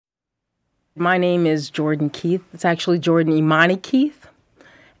My name is Jordan Keith. It's actually Jordan Imani Keith.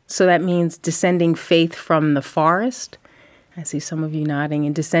 So that means descending faith from the forest. I see some of you nodding.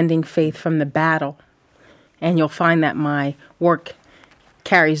 And descending faith from the battle. And you'll find that my work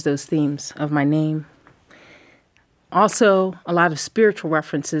carries those themes of my name. Also, a lot of spiritual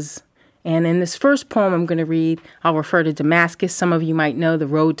references. And in this first poem I'm going to read, I'll refer to Damascus. Some of you might know the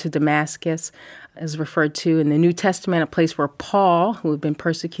road to Damascus is referred to in the New Testament, a place where Paul, who had been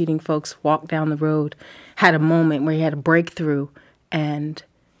persecuting folks, walked down the road, had a moment where he had a breakthrough and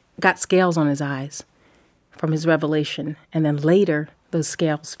got scales on his eyes from his revelation. And then later, those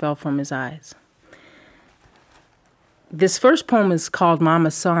scales fell from his eyes. This first poem is called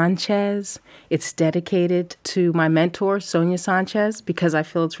Mama Sanchez. It's dedicated to my mentor, Sonia Sanchez, because I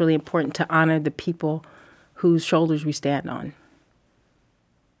feel it's really important to honor the people whose shoulders we stand on.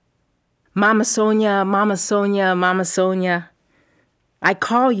 Mama Sonia, Mama Sonia, Mama Sonia, I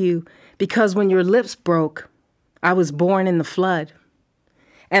call you because when your lips broke, I was born in the flood.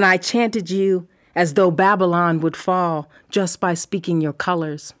 And I chanted you as though Babylon would fall just by speaking your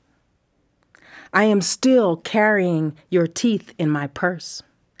colors. I am still carrying your teeth in my purse,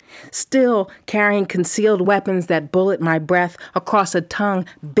 still carrying concealed weapons that bullet my breath across a tongue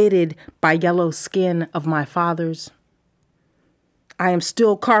bitted by yellow skin of my fathers. I am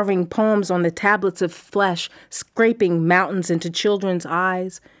still carving poems on the tablets of flesh, scraping mountains into children's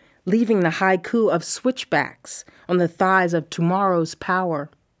eyes, leaving the haiku of switchbacks on the thighs of tomorrow's power.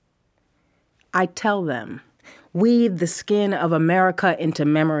 I tell them, weave the skin of America into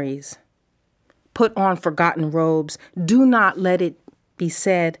memories. Put on forgotten robes. Do not let it be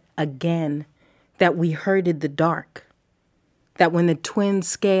said again that we herded the dark, that when the twin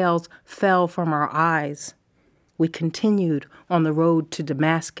scales fell from our eyes, we continued on the road to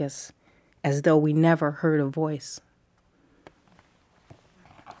Damascus as though we never heard a voice.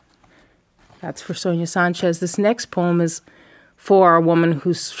 That's for Sonia Sanchez. This next poem is for a woman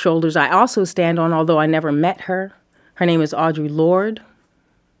whose shoulders I also stand on, although I never met her. Her name is Audre Lorde.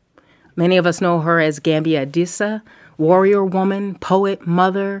 Many of us know her as Gambia Adisa, warrior woman, poet,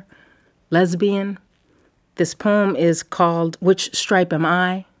 mother, lesbian. This poem is called Which Stripe Am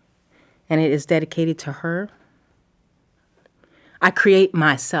I? And it is dedicated to her. I create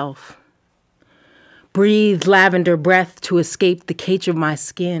myself. Breathe lavender breath to escape the cage of my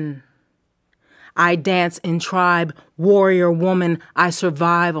skin. I dance in tribe, warrior woman. I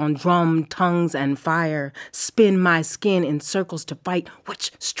survive on drum, tongues, and fire. Spin my skin in circles to fight.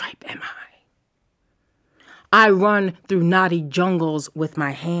 Which stripe am I? I run through knotty jungles with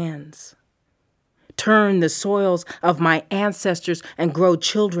my hands. Turn the soils of my ancestors and grow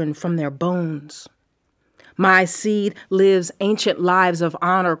children from their bones. My seed lives ancient lives of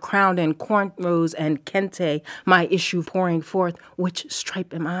honor crowned in cornrows and kente, my issue pouring forth. Which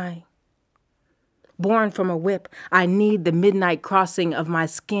stripe am I? Born from a whip, I need the midnight crossing of my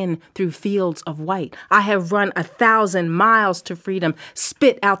skin through fields of white. I have run 1,000 miles to freedom,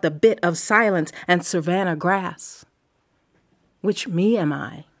 spit out the bit of silence and savanna grass. Which me am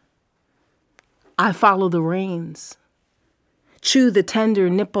I? I follow the rains. Chew the tender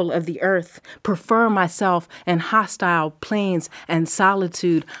nipple of the earth, prefer myself in hostile plains and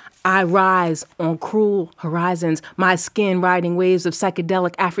solitude. I rise on cruel horizons, my skin riding waves of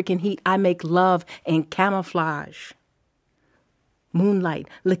psychedelic African heat. I make love in camouflage. Moonlight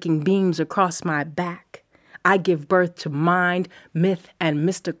licking beams across my back. I give birth to mind, myth, and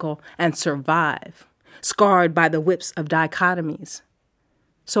mystical, and survive, scarred by the whips of dichotomies.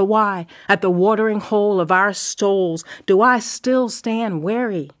 So why, at the watering hole of our souls, do I still stand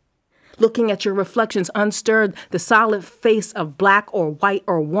wary? Looking at your reflections unstirred, the solid face of black or white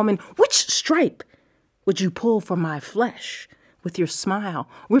or woman, which stripe would you pull from my flesh with your smile,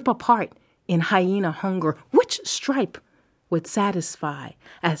 rip apart in hyena hunger? Which stripe would satisfy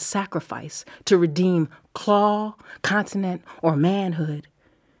as sacrifice to redeem claw, continent, or manhood,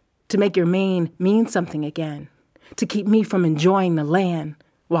 to make your mane mean something again, to keep me from enjoying the land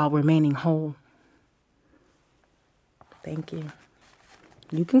while remaining whole? Thank you.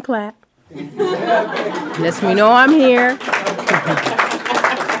 You can clap. Lets me know I'm here.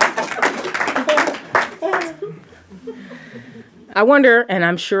 I wonder, and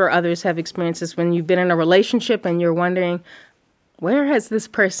I'm sure others have experienced this, when you've been in a relationship and you're wondering, where has this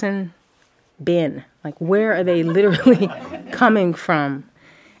person been? Like, where are they literally coming from?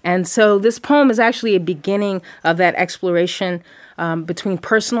 And so this poem is actually a beginning of that exploration between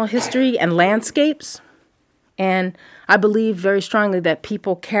personal history and landscapes. And I believe very strongly that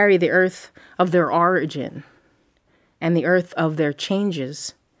people carry the earth of their origin and the earth of their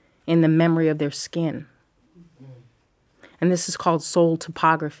changes in the memory of their skin. And this is called soul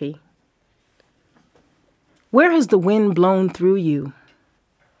topography. Where has the wind blown through you?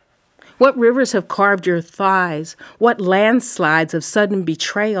 What rivers have carved your thighs? What landslides of sudden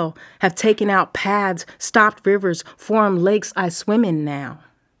betrayal have taken out paths, stopped rivers, formed lakes I swim in now?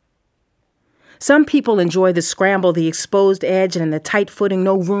 Some people enjoy the scramble, the exposed edge, and the tight footing,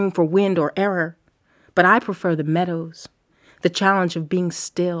 no room for wind or error. But I prefer the meadows, the challenge of being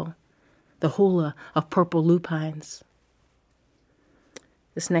still, the hula of purple lupines.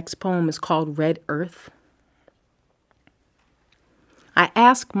 This next poem is called Red Earth. I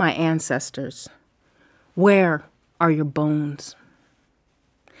ask my ancestors, where are your bones?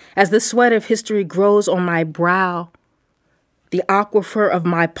 As the sweat of history grows on my brow, the aquifer of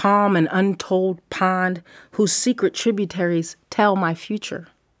my palm, an untold pond whose secret tributaries tell my future.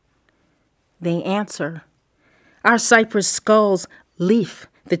 They answer, our cypress skulls leaf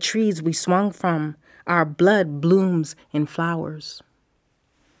the trees we swung from, our blood blooms in flowers.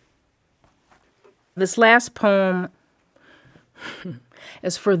 This last poem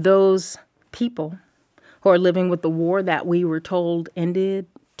is for those people who are living with the war that we were told ended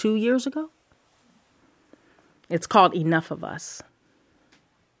 2 years ago. It's called Enough of Us.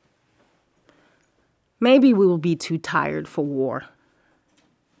 Maybe we will be too tired for war.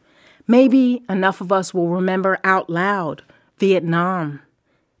 Maybe enough of us will remember out loud Vietnam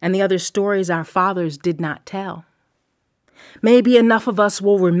and the other stories our fathers did not tell. Maybe enough of us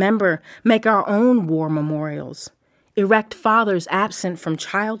will remember, make our own war memorials, erect fathers absent from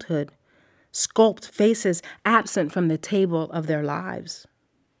childhood, sculpt faces absent from the table of their lives.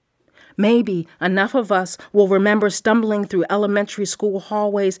 Maybe enough of us will remember stumbling through elementary school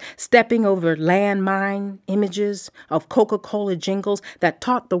hallways, stepping over landmine images of Coca-Cola jingles that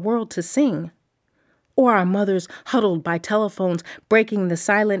taught the world to sing, or our mothers huddled by telephones, breaking the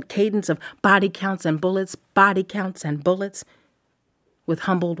silent cadence of body counts and bullets, with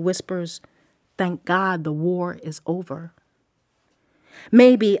humbled whispers, thank God the war is over.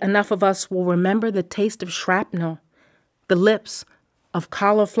 Maybe enough of us will remember the taste of shrapnel, the lips of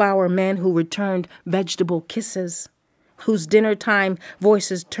cauliflower men who returned vegetable kisses, whose dinner-time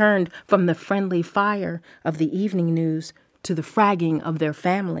voices turned from the friendly fire of the evening news to the fragging of their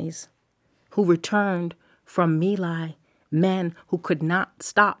families, who returned from My Lai, men who could not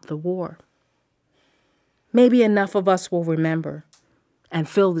stop the war. Maybe enough of us will remember and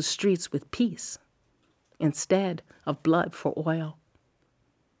fill the streets with peace instead of blood for oil.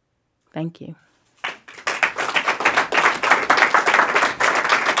 Thank you.